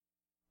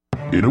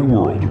In a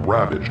world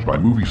ravaged by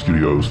movie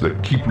studios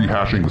that keep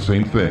rehashing the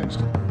same things,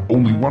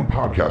 only one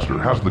podcaster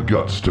has the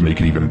guts to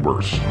make it even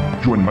worse.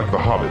 Join Mike the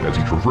Hobbit as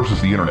he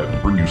traverses the internet to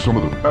bring you some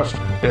of the best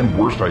and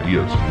worst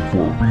ideas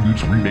for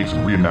reboots, remakes,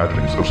 and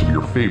reimaginings of some of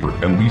your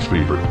favorite and least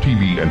favorite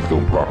TV and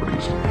film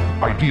properties.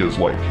 Ideas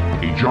like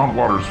a John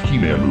Waters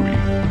He-Man movie,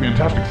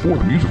 Fantastic Four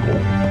the musical,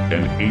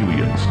 and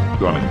Aliens,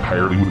 done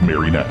entirely with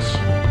marionettes.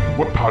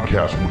 What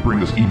podcast would bring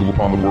this evil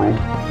upon the world?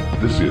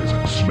 This is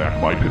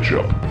Smack My Pitch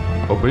Up.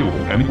 Available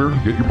anywhere you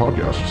get your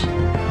podcasts.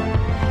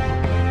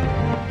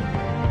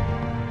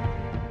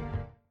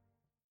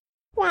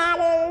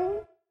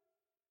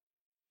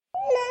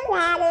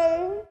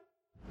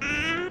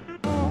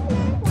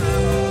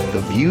 The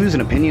views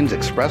and opinions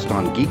expressed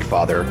on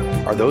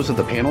Geekfather are those of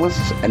the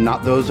panelists and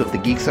not those of the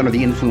Geeks Under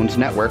the Influence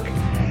Network,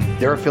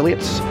 their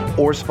affiliates,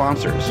 or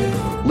sponsors.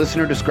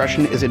 Listener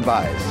discretion is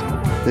advised.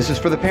 This is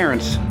for the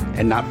parents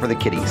and not for the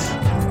kiddies.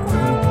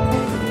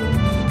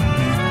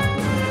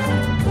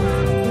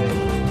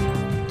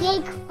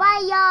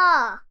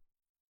 Geekfire!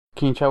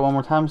 Can you try one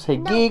more time? Say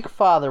no.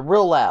 Geekfather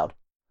real loud.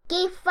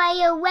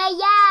 Geekfire way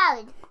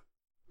loud!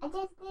 I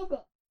just did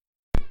it.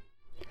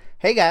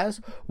 Hey guys,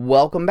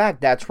 welcome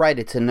back. That's right,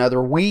 it's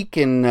another week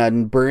and a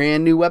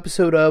brand new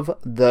episode of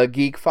The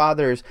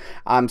Geekfathers.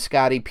 I'm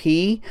Scotty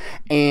P,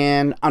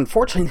 and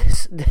unfortunately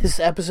this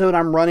episode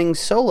I'm running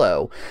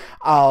solo.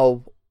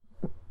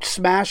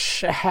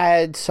 Smash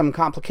had some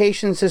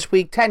complications this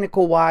week,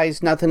 technical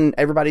wise, nothing,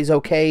 everybody's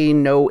okay,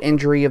 no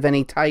injury of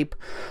any type,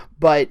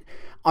 but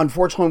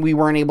unfortunately we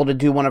weren't able to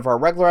do one of our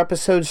regular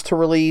episodes to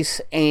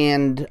release,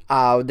 and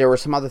there were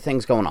some other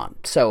things going on.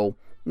 So,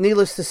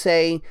 needless to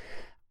say,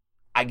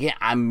 again,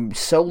 I'm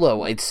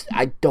solo.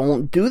 I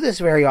don't do this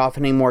very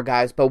often anymore,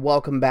 guys, but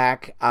welcome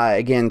back.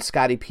 Again,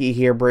 Scotty P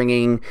here,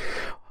 bringing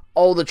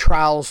all the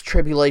trials,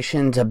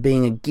 tribulations of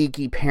being a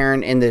geeky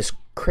parent in this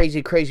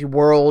crazy, crazy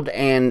world,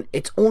 and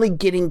it's only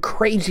getting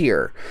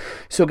crazier.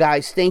 So,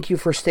 guys, thank you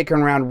for sticking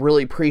around.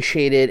 Really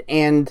appreciate it.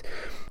 And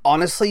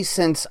honestly,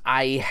 since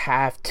I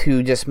have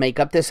to just make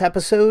up this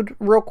episode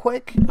real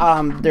quick,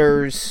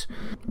 there's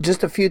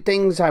just a few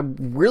things I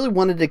really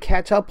wanted to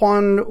catch up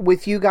on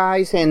with you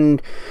guys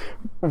and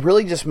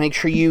really just make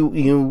sure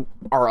you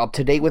are up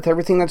to date with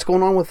everything that's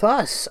going on with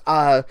us.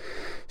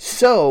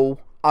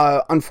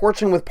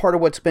 Unfortunately, with part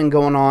of what's been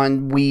going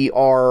on, we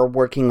are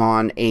working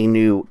on a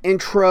new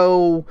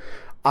intro,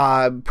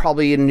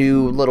 probably a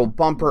new little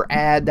bumper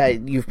ad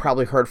that you've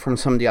probably heard from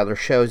some of the other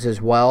shows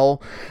as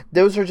well.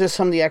 Those are just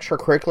some of the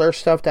extracurricular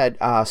stuff that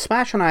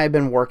Smash and I have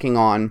been working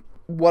on.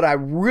 What I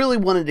really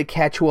wanted to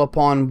catch you up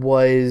on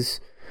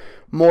was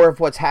more of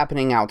what's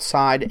happening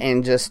outside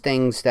and just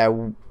things that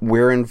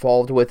we're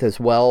involved with as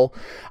well.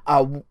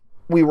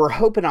 We were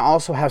hoping to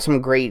also have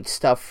some great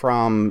stuff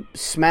from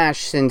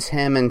Smash, since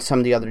him and some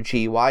of the other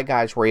GUI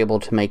guys were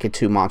able to make it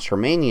to Monster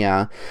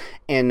Mania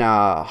in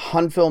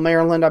Huntsville,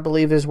 Maryland, I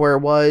believe is where it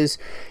was,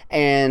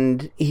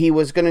 and he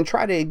was going to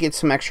try to get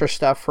some extra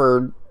stuff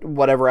for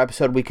whatever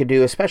episode we could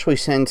do, especially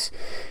since,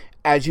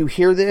 as you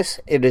hear this,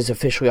 it is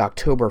officially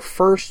October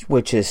 1st,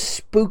 which is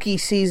spooky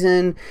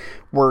season.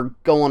 We're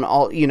going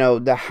all,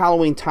 the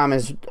Halloween time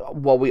is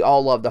what we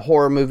all love. The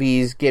horror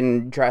movies,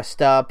 getting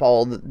dressed up,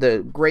 all the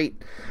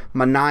great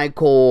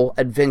maniacal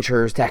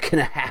adventures that can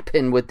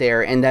happen with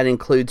there. And that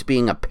includes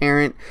being a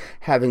parent,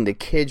 having the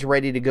kids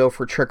ready to go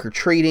for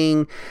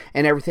trick-or-treating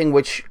and everything,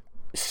 which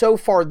so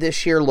far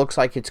this year looks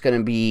like it's going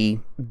to be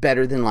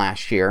better than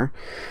last year.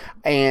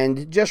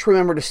 And just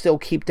remember to still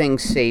keep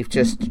things safe.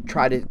 Just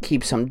try to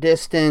keep some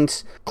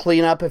distance,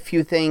 clean up a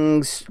few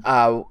things.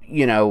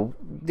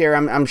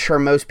 I'm sure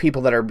most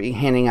people that are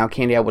handing out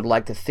candy, I would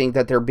like to think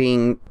that they're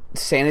being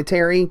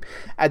sanitary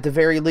at the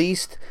very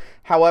least.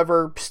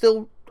 However,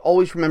 still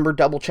always remember,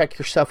 double check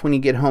your stuff when you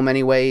get home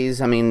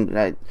anyways. I mean,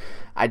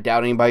 I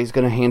doubt anybody's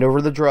going to hand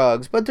over the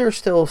drugs, but there's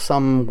still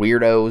some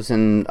weirdos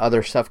and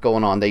other stuff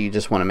going on that you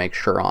just want to make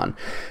sure on.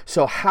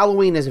 So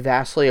Halloween is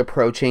vastly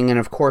approaching, and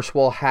of course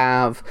we'll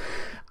have,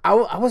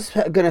 I was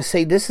going to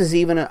say, this is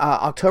even,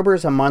 October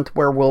is a month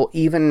where we'll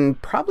even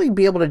probably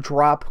be able to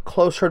drop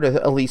closer to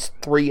at least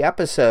 3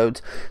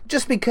 episodes,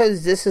 just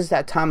because this is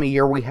that time of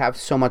year we have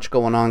so much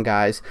going on,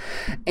 guys.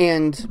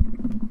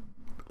 And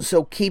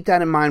so keep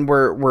that in mind.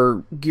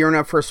 We're gearing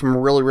up for some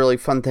really, really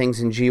fun things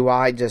in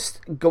GUI.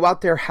 Just go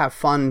out there, have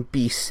fun,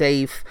 be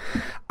safe.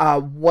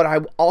 What I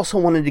also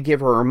wanted to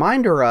give a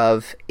reminder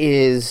of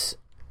is,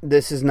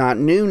 this is not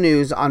new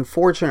news,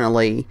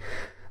 unfortunately,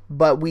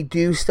 but we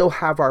do still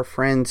have our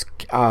friends,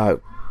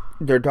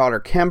 their daughter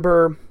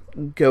Kimber,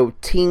 go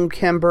Team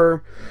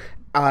Kimber,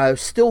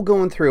 still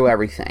going through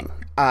everything.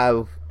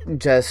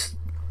 It's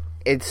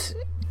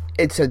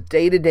a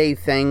day-to-day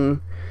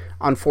thing,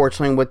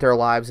 unfortunately, with their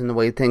lives and the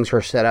way things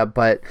are set up,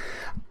 but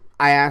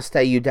I ask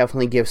that you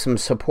definitely give some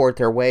support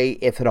their way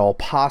if at all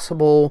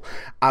possible.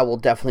 I will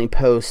definitely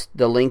post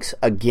the links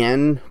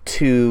again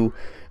to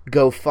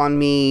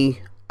GoFundMe,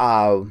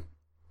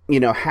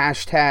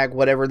 hashtag,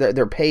 whatever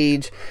their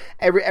page,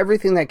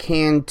 everything that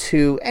can,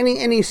 to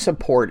any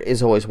support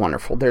is always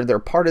wonderful. They're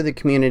part of the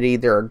community.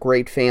 They're a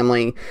great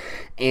family,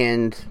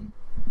 and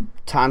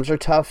times are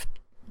tough,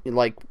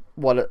 like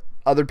what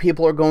other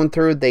people are going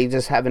through, they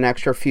just have an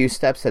extra few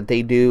steps that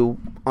they do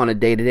on a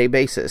day-to-day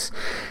basis.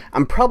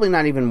 I'm probably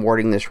not even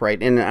wording this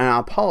right, and I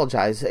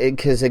apologize,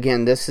 because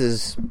again, this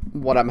is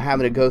what I'm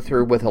having to go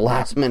through with a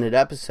last-minute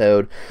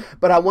episode,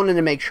 but I wanted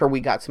to make sure we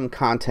got some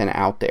content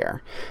out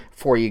there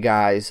for you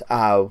guys,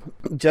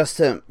 just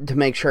to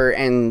make sure.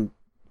 And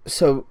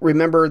so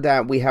remember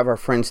that we have our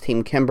friends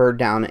Team Kimber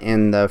down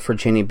in the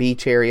Virginia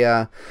Beach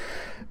area.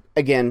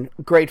 Again,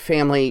 great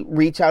family.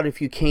 Reach out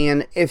if you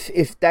can.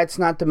 If that's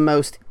not the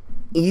most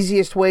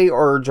easiest way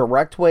or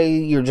direct way,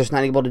 you're just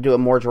not able to do it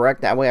more direct,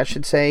 that way I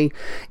should say,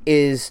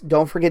 is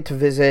don't forget to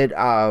visit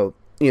a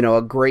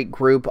great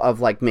group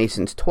of like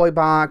Mason's Toy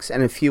Box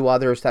and a few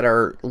others that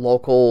are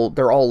local.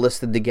 They're all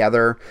listed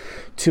together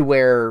to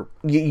where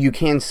you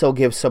can still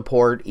give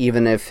support,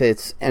 even if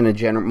it's in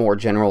a more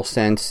general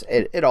sense.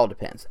 It all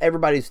depends.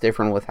 Everybody's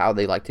different with how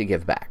they like to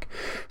give back,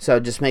 so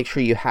just make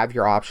sure you have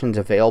your options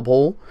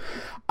available.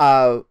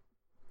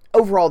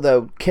 Overall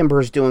though,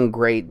 Kimber's doing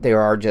great.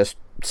 There are just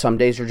some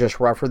days are just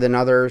rougher than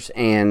others,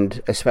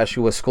 and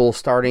especially with school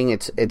starting,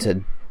 it's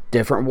a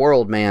different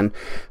world, man.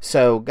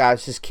 So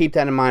guys, just keep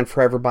that in mind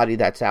for everybody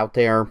that's out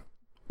there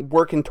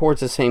working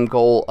towards the same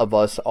goal of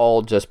us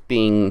all just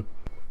being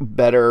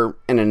better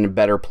and in a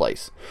better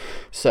place.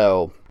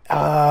 So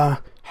how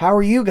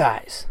are you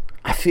guys?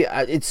 I feel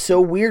it's so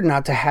weird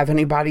not to have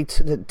anybody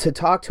to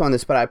talk to on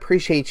this, but I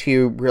appreciate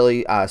you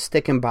really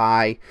sticking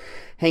by,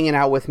 hanging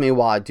out with me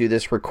while I do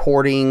this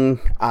recording.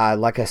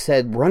 Like I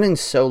said, running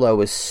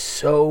solo is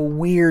so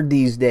weird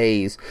these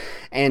days,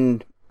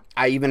 and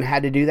I even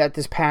had to do that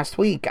this past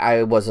week.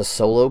 I was a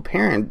solo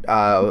parent.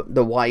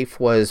 The wife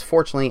was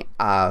fortunately,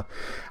 I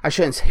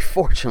shouldn't say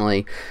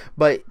fortunately,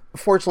 but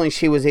fortunately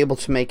she was able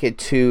to make it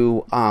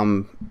to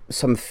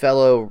some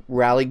fellow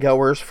rally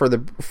goers for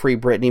the Free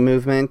Britney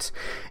movement,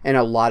 and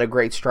a lot of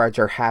great strides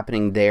are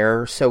happening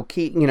there. So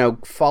keep,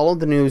 follow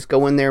the news,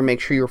 go in there, make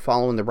sure you're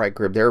following the right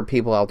group. There are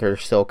people out there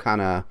still kind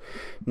of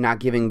not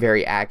giving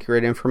very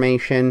accurate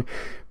information,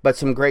 but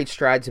some great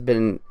strides have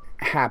been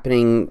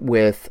happening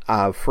with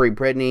Free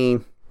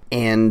Britney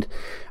and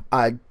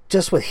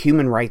just with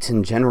human rights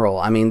in general.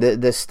 I mean,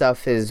 this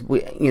stuff is,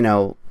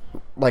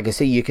 like I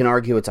say, you can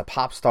argue it's a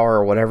pop star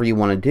or whatever you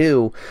want to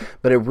do,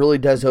 but it really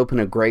does open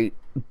a great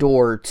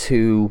door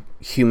to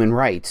human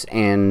rights,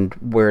 and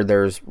where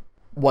there's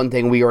one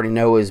thing we already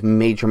know is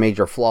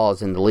major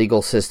flaws in the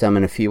legal system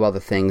and a few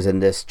other things,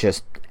 and this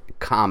just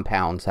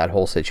compounds that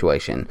whole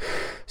situation.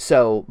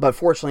 So, but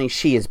fortunately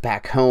she is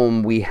back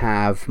home. We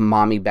have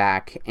mommy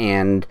back,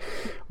 and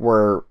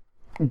we're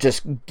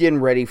just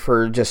getting ready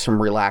for just some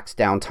relaxed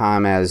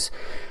downtime, as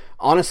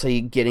honestly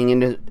getting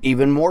into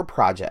even more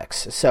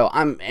projects. So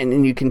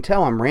and you can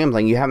tell I'm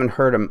rambling. You haven't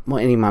heard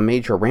any of my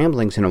major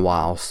ramblings in a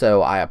while,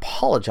 so I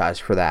apologize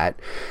for that,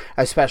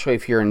 especially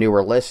if you're a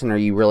newer listener.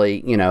 You really,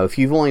 if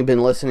you've only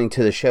been listening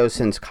to the show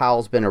since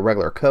Kyle's been a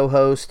regular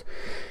co-host,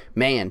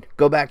 man,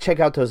 go back, check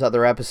out those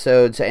other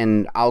episodes,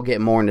 and I'll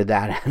get more into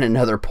that at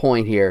another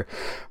point here.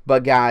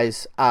 But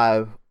guys,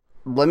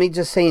 let me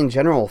just say in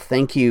general,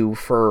 thank you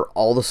for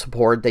all the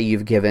support that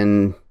you've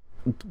given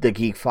the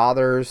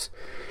Geekfathers,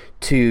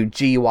 to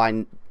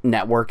GUI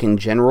Network in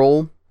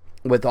general,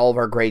 with all of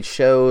our great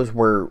shows.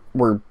 We're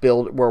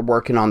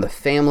working on the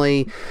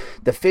family.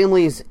 The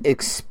family is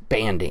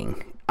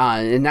expanding.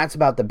 And that's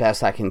about the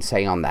best I can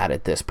say on that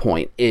at this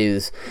point.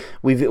 Is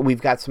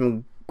we've got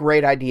some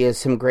great ideas,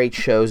 some great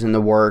shows in the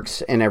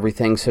works and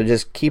everything, so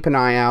just keep an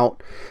eye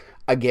out.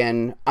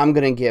 Again, I'm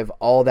going to give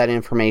all that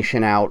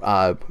information out,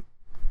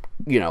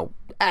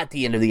 at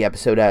the end of the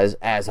episode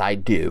as I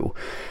do.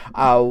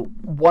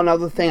 One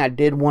other thing I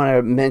did want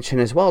to mention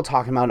as well,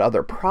 talking about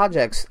other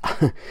projects,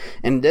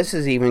 and this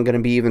is even going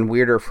to be even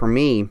weirder for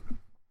me,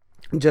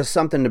 just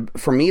something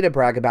for me to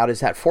brag about, is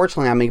that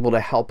fortunately I'm able to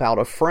help out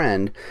a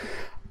friend,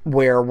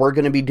 where we're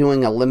going to be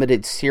doing a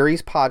limited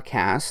series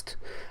podcast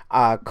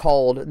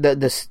called,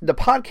 the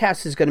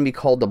podcast is going to be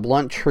called The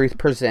Blunt Truth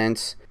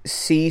Presents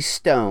Seeing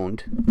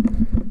Stoned,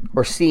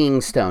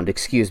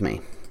 excuse me.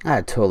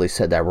 I totally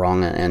said that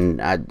wrong, and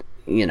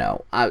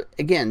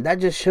again, that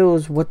just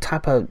shows what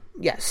type of,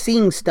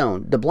 Seeing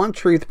Stoned. The Blunt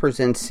Truth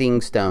Presents Seeing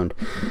Stoned.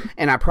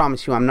 And I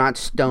promise you, I'm not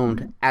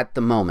stoned at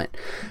the moment.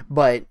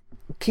 But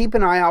keep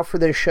an eye out for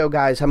this show,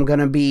 guys. I'm going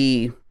to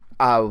be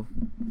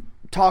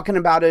talking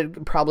about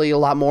it probably a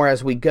lot more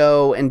as we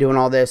go and doing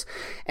all this.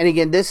 And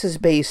again, this is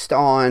based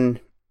on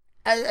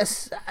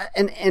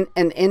an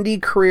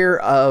indie career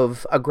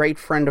of a great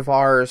friend of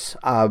ours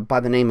by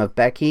the name of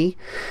Becky,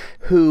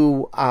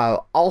 who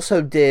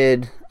also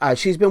did,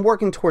 she's been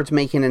working towards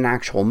making an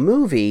actual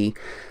movie,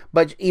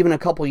 but even a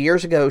couple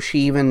years ago, she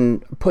even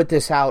put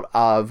this out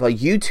of a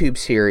YouTube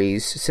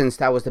series, since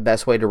that was the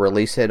best way to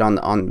release it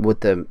on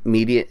with the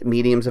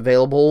mediums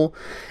available.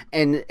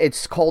 And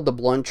it's called The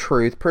Blunt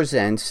Truth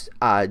Presents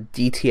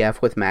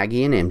DTF with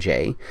Maggie and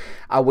MJ,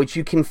 which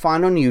you can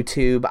find on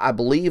YouTube. I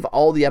believe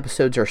all the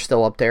episodes are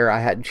still up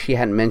there. She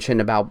hadn't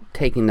mentioned about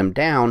taking them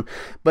down,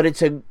 but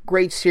it's a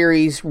great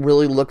series.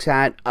 Really looks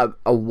at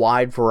a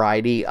wide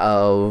variety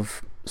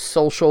of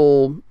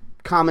social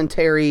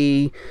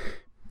commentary,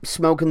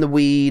 smoking the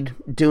weed,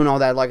 doing all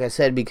that, like I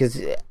said,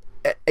 because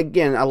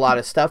again, a lot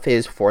of stuff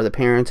is for the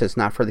parents, it's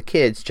not for the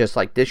kids, just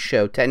like this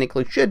show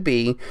technically should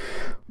be.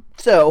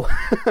 So,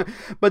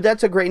 but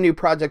that's a great new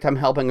project I'm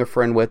helping a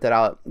friend with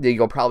that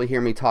you'll probably hear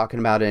me talking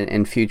about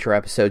in future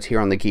episodes here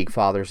on the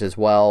Geekfathers as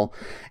well.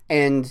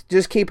 And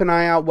just keep an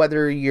eye out,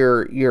 whether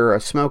you're a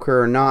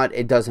smoker or not,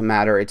 it doesn't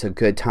matter. It's a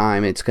good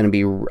time. It's going to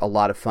be a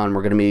lot of fun.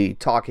 We're going to be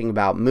talking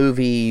about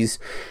movies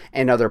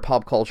and other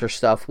pop culture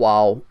stuff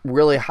while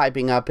really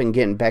hyping up and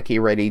getting Becky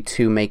ready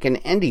to make an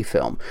indie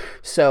film.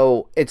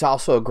 So it's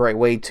also a great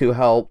way to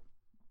help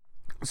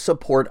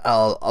support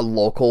a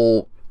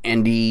local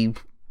indie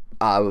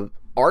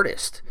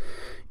artist,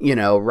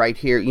 right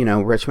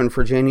here, Richmond,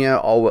 Virginia,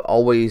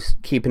 always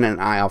keeping an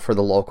eye out for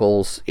the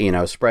locals,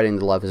 spreading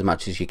the love as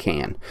much as you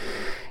can.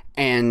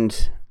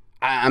 And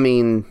I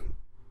mean,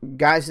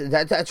 guys,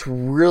 that's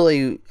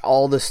really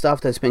all the stuff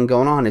that's been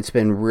going on. It's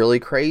been really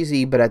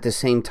crazy, but at the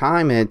same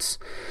time, it's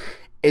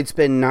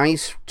been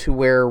nice to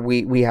where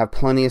we have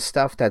plenty of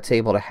stuff that's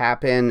able to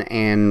happen,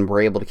 and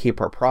we're able to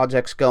keep our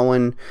projects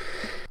going.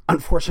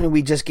 Unfortunately,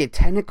 we just get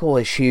technical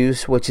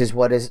issues, which is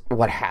what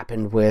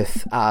happened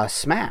with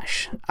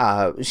Smash.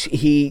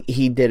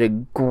 He did a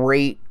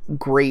great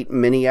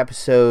mini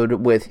episode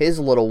with his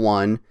little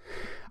one,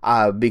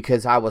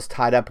 because I was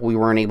tied up. We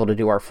weren't able to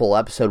do our full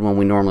episode when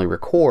we normally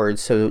record.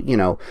 So,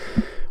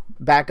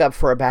 backup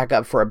for a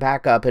backup for a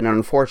backup, and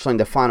unfortunately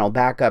the final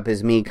backup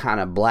is me kind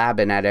of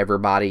blabbing at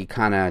everybody,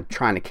 kind of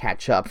trying to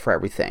catch up for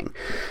everything.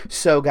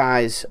 So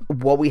guys,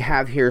 what we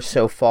have here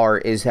so far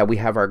is that we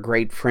have our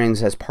great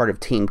friends as part of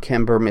Team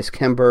Kimber, Miss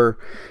Kimber,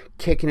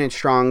 kicking it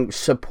strong.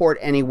 Support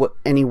any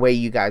way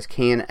you guys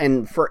can,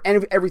 and for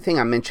everything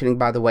I'm mentioning,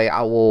 by the way,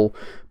 I will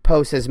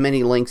post as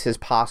many links as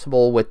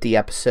possible with the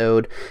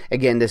episode.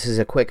 Again, this is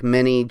a quick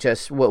mini,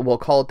 just we'll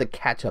call it the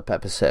catch-up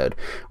episode,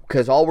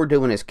 because all we're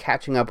doing is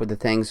catching up with the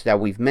things that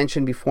we've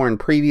mentioned before in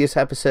previous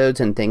episodes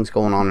and things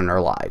going on in our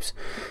lives,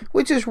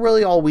 which is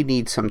really all we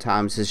need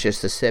sometimes, is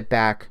just to sit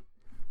back,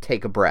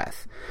 take a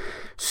breath.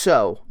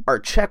 So,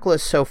 our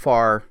checklist so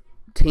far: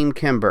 Team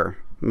Kimber,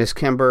 Miss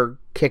Kimber,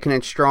 kicking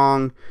it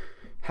strong.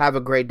 Have a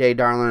great day,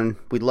 darling.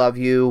 We love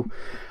you.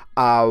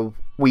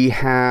 We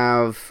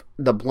have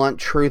The Blunt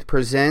Truth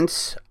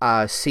Presents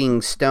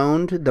Seeing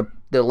Stoned,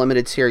 the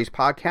limited series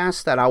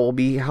podcast that I will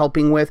be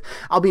helping with.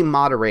 I'll be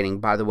moderating,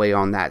 by the way,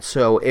 on that.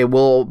 So it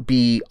will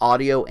be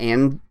audio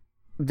and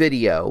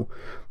video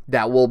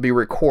that we'll be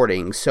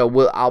recording.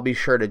 So I'll be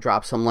sure to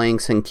drop some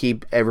links and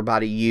keep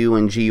everybody, you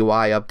and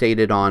GUI,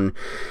 updated on,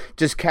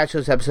 just catch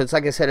those episodes.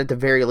 Like I said, at the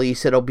very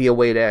least, it'll be a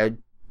way to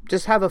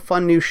just have a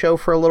fun new show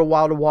for a little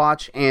while to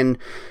watch, and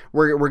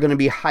we're going to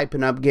be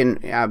hyping up,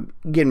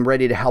 getting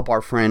ready to help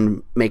our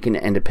friend make an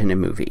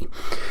independent movie.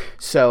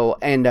 So,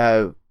 and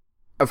of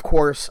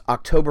course,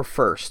 October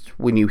 1st,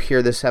 when you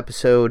hear this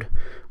episode,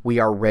 we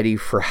are ready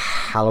for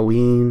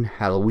Halloween.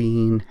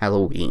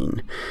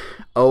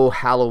 Oh,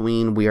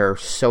 Halloween, we are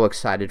so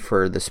excited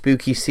for the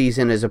spooky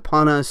season is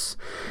upon us.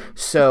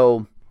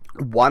 So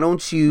why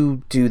don't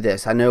you do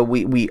this? I know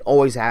we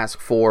always ask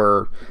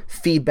for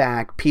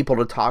feedback, people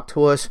to talk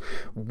to us.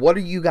 What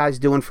are you guys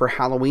doing for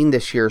Halloween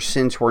this year,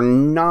 since we're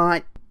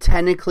not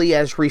technically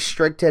as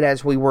restricted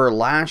as we were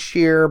last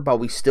year,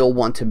 but we still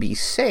want to be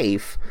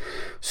safe?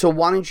 So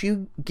why don't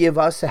you give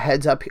us a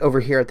heads up over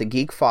here at the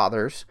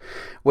Geekfathers,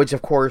 which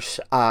of course,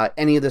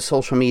 any of the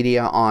social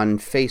media on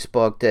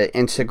Facebook, the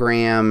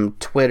Instagram,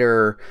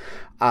 Twitter,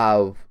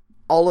 all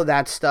of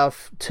that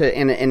stuff,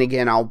 and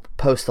again, I'll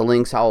post the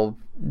links. I'll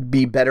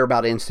be better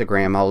about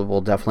Instagram, will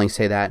definitely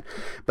say that,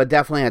 but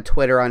definitely at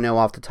Twitter, I know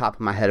off the top of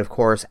my head, of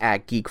course,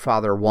 at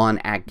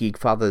Geekfather1, at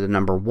Geekfather the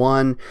number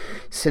 1.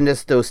 Send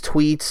us those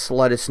tweets,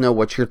 let us know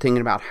what you're thinking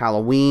about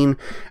Halloween.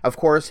 Of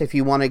course, if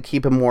you want to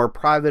keep it more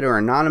private or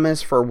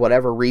anonymous for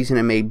whatever reason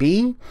it may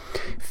be,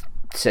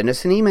 send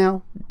us an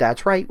email.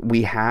 That's right,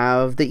 we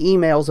have the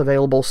emails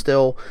available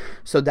still.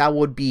 So that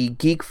would be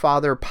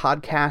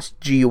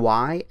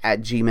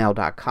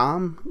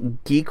geekfatherpodcastgui@gmail.com,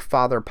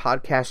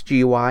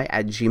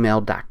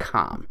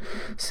 geekfatherpodcastgui@gmail.com.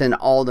 Send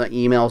all the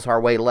emails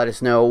our way. Let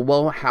us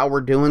know, how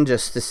we're doing,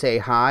 just to say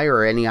hi,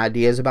 or any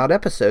ideas about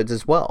episodes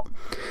as well.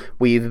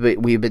 We've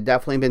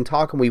definitely been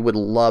talking. We would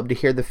love to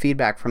hear the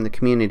feedback from the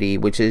community,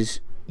 which is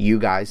you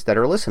guys that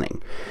are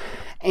listening.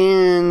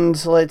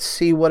 And let's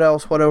see, what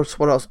else?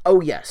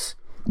 Oh, yes.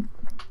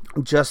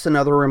 Just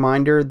another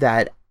reminder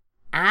that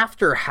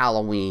after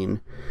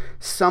Halloween,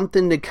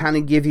 something to kind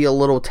of give you a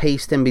little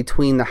taste in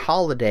between the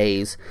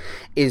holidays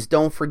is,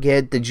 don't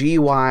forget, the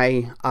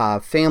GUI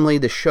family,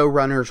 the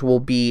showrunners, will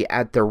be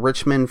at the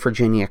Richmond,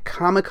 Virginia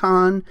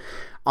Comic-Con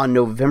on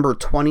November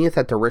 20th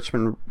at the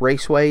Richmond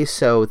Raceway.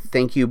 So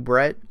thank you,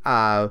 Brett,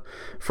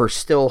 for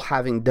still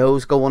having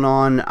those going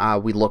on.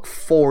 We look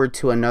forward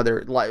to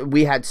another.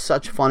 We had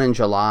such fun in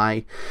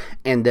July,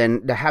 and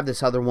then to have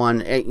this other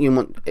one, it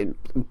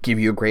give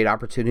you a great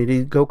opportunity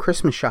to go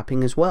Christmas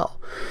shopping as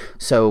well.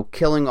 So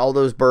killing all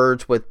those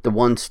birds with the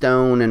one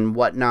stone and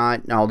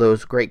whatnot, and all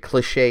those great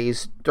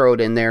cliches, throw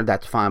it in there.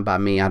 That's fine by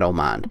me. I don't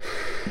mind.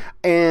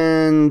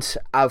 And And,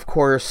 of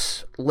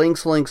course,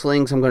 links. I'm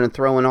going to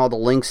throw in all the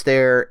links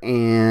there.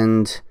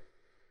 And,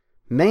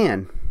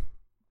 man,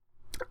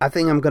 I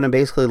think I'm going to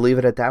basically leave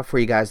it at that for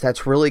you guys.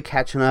 That's really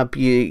catching up.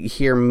 You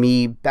hear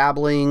me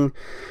babbling.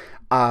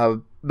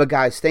 But,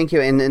 guys, thank you.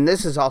 And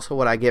this is also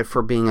what I get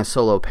for being a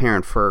solo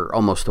parent for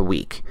almost a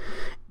week.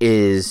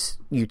 Is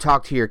you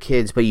talk to your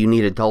kids, but you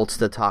need adults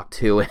to talk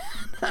to.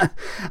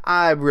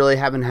 I really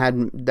haven't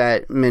had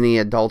that many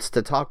adults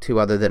to talk to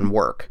other than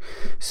work.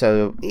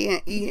 So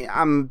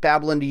I'm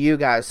babbling to you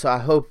guys.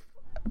 So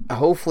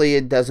hopefully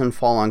it doesn't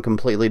fall on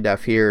completely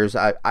deaf ears.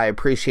 I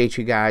appreciate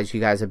you guys.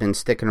 You guys have been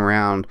sticking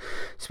around,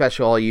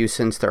 especially all you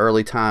since the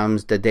early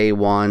times, the day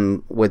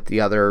one with the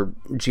other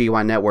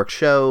GUI Network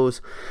shows,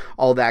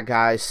 all that,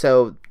 guys.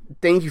 So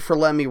thank you for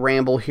letting me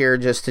ramble here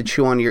just to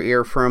chew on your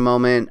ear for a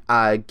moment,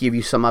 give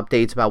you some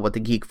updates about what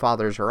the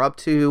Geekfathers are up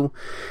to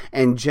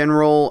in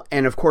general,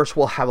 and of course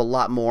we'll have a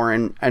lot more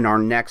in our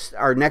next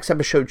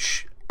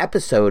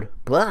episode.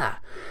 Blah.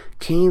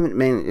 Can't even,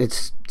 man,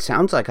 it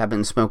sounds like I've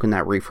been smoking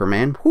that reefer,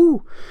 man.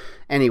 Whew.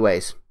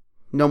 Anyways,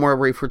 no more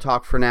reefer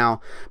talk for now.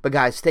 But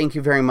guys, thank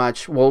you very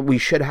much. Well, we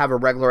should have a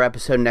regular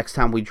episode next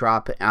time we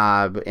drop,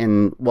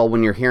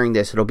 when you're hearing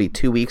this, it'll be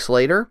 2 weeks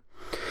later.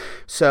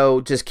 So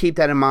just keep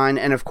that in mind.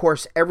 And of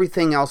course,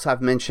 everything else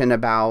I've mentioned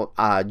about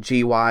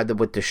GUI,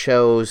 with the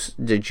shows,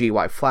 the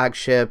GUI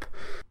flagship,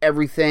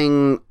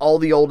 everything, all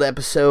the old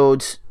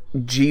episodes,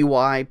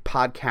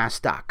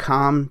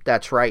 GUIpodcast.com.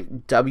 That's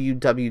right,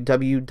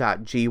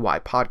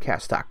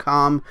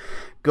 www.GUIpodcast.com.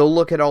 Go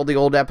look at all the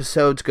old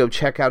episodes. Go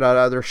check out our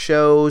other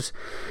shows.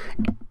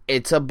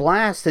 It's a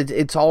blast.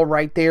 It's all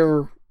right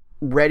there,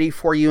 ready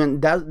for you,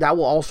 and that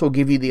will also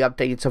give you the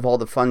updates of all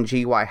the fun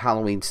GUI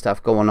Halloween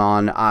stuff going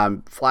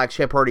on.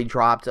 Flagship already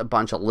dropped a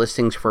bunch of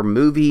listings for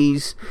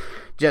movies,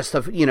 just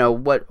of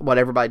what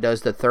everybody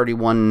does, the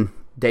 31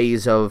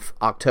 days of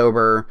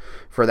October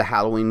for the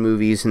Halloween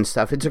movies and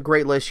stuff. It's a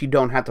great list. You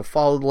don't have to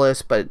follow the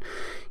list, but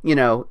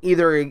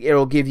either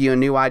it'll give you a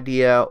new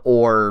idea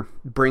or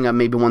bring up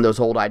maybe one of those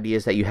old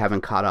ideas that you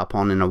haven't caught up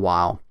on in a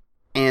while.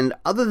 And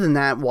other than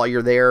that, while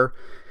you're there,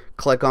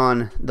 click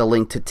on the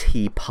link to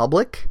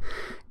TeePublic.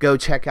 Go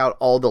check out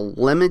all the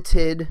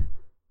limited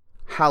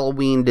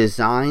Halloween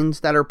designs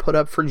that are put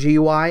up for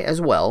GUI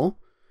as well.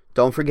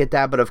 Don't forget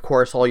that, but of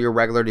course, all your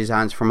regular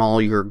designs from all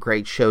your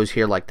great shows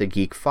here, like the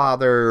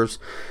Geekfathers,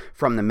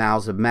 From the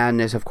Mouths of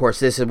Madness. Of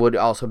course, this would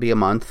also be a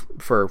month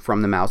for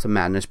From the Mouths of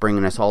Madness,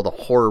 bringing us all the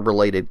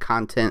horror-related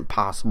content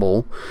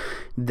possible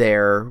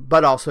there,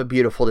 but also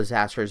Beautiful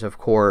Disasters, of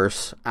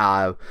course.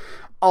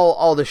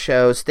 All the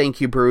shows. Thank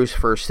you, Bruce,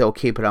 for still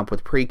keeping up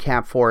with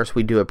Precap for us.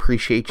 We do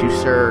appreciate you,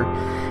 sir.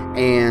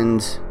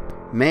 And,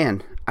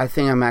 man, I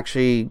think I'm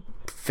actually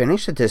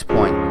finished at this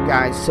point,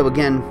 guys. So,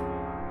 again,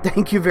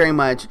 thank you very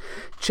much.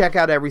 Check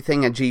out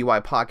everything at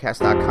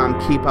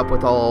GUIpodcast.com. Keep up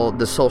with all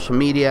the social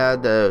media,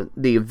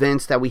 the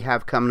events that we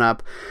have coming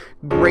up.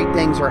 Great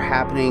things are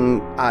happening.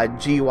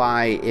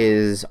 GUI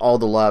is all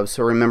the love.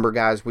 So remember,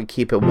 guys, we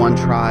keep it one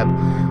tribe,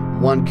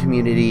 one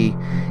community.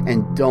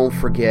 And don't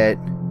forget,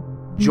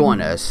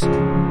 join us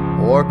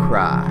or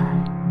cry.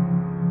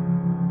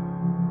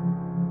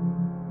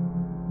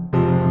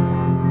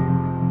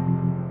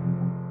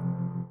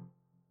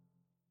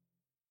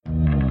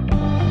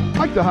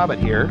 Mike the Hobbit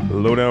here,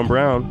 Lowdown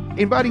Brown,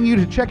 inviting you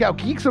to check out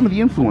Geek Some of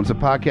the Influence, a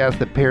podcast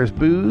that pairs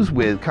booze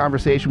with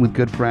conversation with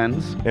good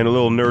friends. and a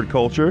little nerd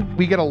culture.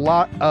 We get a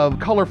lot of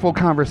colorful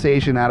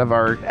conversation out of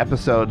our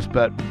episodes,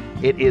 but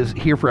it is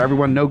here for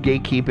everyone, no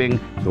gatekeeping.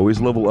 Always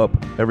level up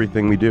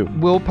everything we do.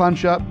 We'll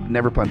punch up,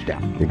 never punch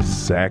down.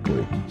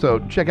 Exactly. So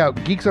check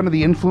out Geeks Under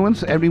the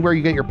Influence everywhere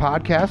you get your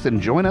podcasts,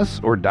 and join us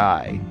or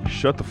die.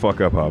 Shut the fuck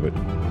up, Hobbit.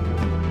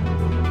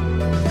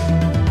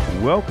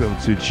 Welcome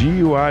to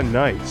GUI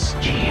Nights.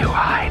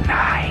 GUI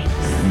Nights.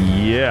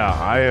 Yeah,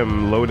 I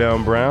am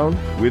Lowdown Brown.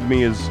 With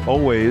me, as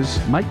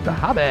always, Mike the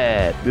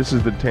Hobbit. this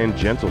is the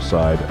tangential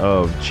side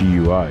of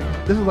GUI.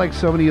 This is like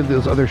so many of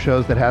those other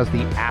shows that has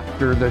the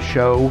after the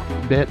show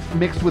bit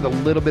mixed with a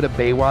little bit of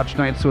Baywatch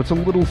Nights, so it's a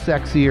little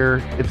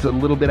sexier. It's a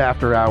little bit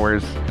after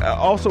hours.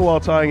 Also, while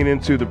tying it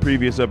into the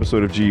previous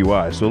episode of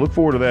GUI. So look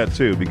forward to that,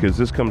 too, because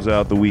this comes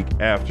out the week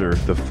after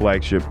the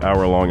flagship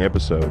hour-long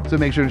episode. So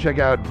make sure to check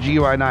out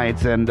GUI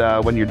Nights, and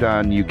when you're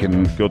done, you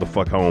can Go the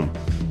fuck home.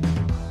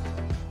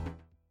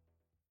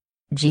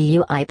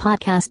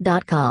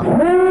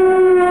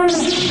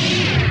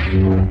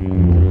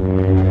 GUIpodcast.com.